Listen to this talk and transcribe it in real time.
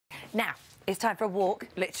Now, it's time for a walk,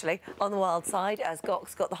 literally, on the wild side, as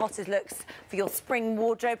Gok's got the hottest looks for your spring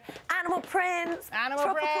wardrobe. Animal prints,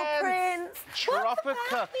 tropical prints.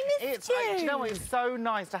 Tropical. We missed you. Do you know what? It's so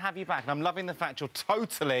nice to have you back, and I'm loving the fact you're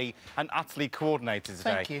totally and utterly coordinated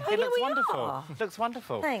today. Thank you. It looks we wonderful. are. It looks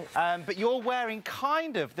wonderful. Thanks. But you're wearing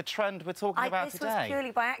kind of the trend we're talking about this today. was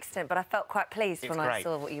purely by accident, but I felt quite pleased when I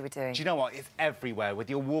saw what you were doing. Do you know what? It's everywhere. Whether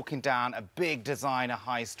you're walking down a big designer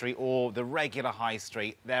high street or the regular high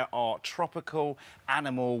street, there are tropical,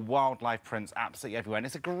 animal, wildlife prints absolutely everywhere. And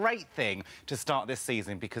it's a great thing to start this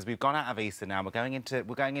season because we've gone out of Easter now. We're going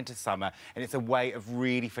into summer, and it's a way of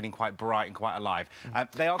really feeling quite bright and quite alive.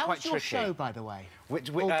 They are quite tricky. How was your show, by the way? Which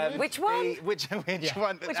one? Which one? Which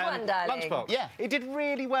one, darling? Lunchbox. Yeah. It did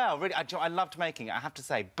really well. Really, I loved making it, I have to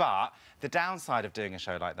say. But the downside of doing a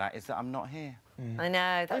show like that is that I'm not here. I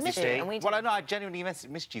know, that's true. Well, I know, I genuinely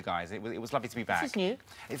missed you guys. It was lovely to be back. This is new.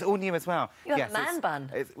 It's all new as well. You have a man bun.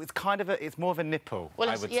 It's kind of it's more of a nipple, well,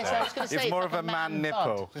 I would yes, say. I was going to say, it's more of a man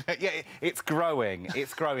nipple. Bud. Yeah, it's growing.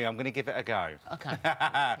 It's growing. I'm going to give it a go. OK.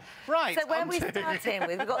 Right. So where are we starting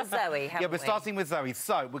with? We've got Zoe, haven't we? Yeah, we're starting with Zoe.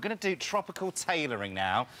 So we're going to do tropical tailoring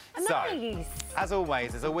now. Nice. So, as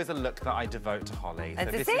always, there's always a look that I devote to Holly. So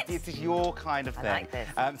this is your kind of thing. I like this.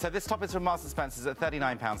 So this top is from Marks & Spencer's at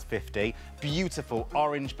 £39.50. Beautiful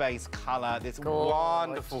orange-based colour. This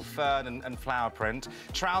wonderful fern and flower print.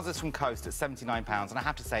 Trousers from Coast at £79, and I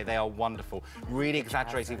have to say they are wonderful. Really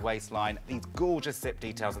exaggerated waistline, these gorgeous zip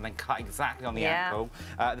details, and then cut exactly on the ankle.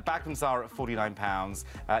 The bag from Zara at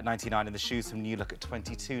 £49.99, and the shoes from New Look at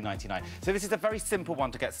 £22.99. So this is a very simple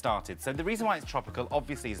one to get started. So the reason why it's tropical,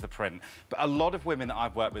 obviously, is the print. But a lot of women that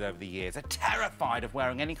I've worked with over the years are terrified of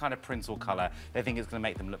wearing any kind of print or colour. They think it's going to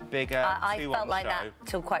make them look bigger. I felt like that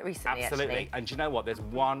till quite recently, Absolutely. actually. And do you know what? There's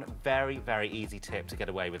one very, very easy tip to get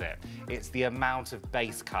away with it. It's the amount of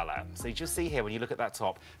base colour. So you just see here, when you look at that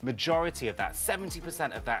top, majority of that,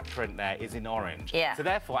 70% of that print there is in orange. Yeah. So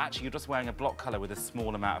therefore, actually, you're just wearing a block colour with a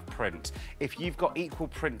small amount of print. If you've got equal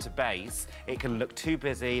print to base, it can look too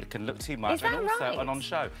busy, it can look too much. Is that and also right? and on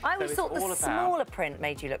show. I always thought the smaller print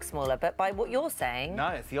made you look smaller, but by what you're saying... No,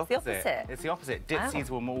 it's the opposite. It's the opposite. Ditzies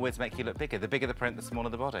will always make you look bigger. The bigger the print, the smaller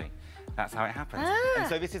the body. That's how it happens. And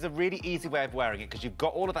so this is a really easy way of wearing it because you've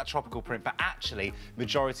got all of that tropical print, but actually,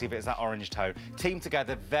 majority of it is that orange tone. Teamed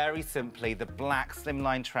together very simply, the black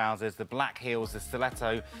slimline trousers, the black heels, the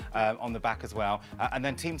stiletto on the back as well, and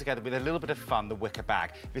then teamed together with a little bit of fun, the wicker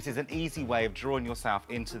bag. This is an easy way of drawing yourself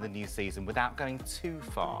into the new season without going too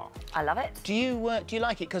far. I love it. Do you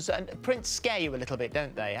like it? Because prints scare you a little bit,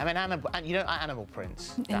 don't they? I mean, you don't like animal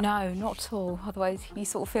prints. No, not at all. Otherwise, you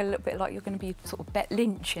sort of feel a little bit like you're going to be sort of Bet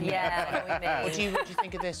Lynch in it. Yeah, I know what you mean. What do you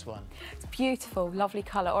think of this one? It's beautiful, lovely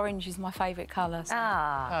colour. Orange is my favourite colour. So.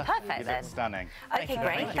 Perfect then. Stunning. Okay,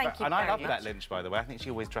 great. Thank you. And I love Bet Lynch, by the way. I think she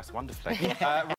always dressed wonderfully.